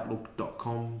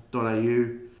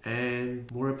alltalk@outlook.com.au,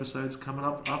 and more episodes coming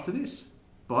up after this.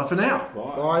 Bye for now.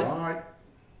 Bye. Bye. Bye.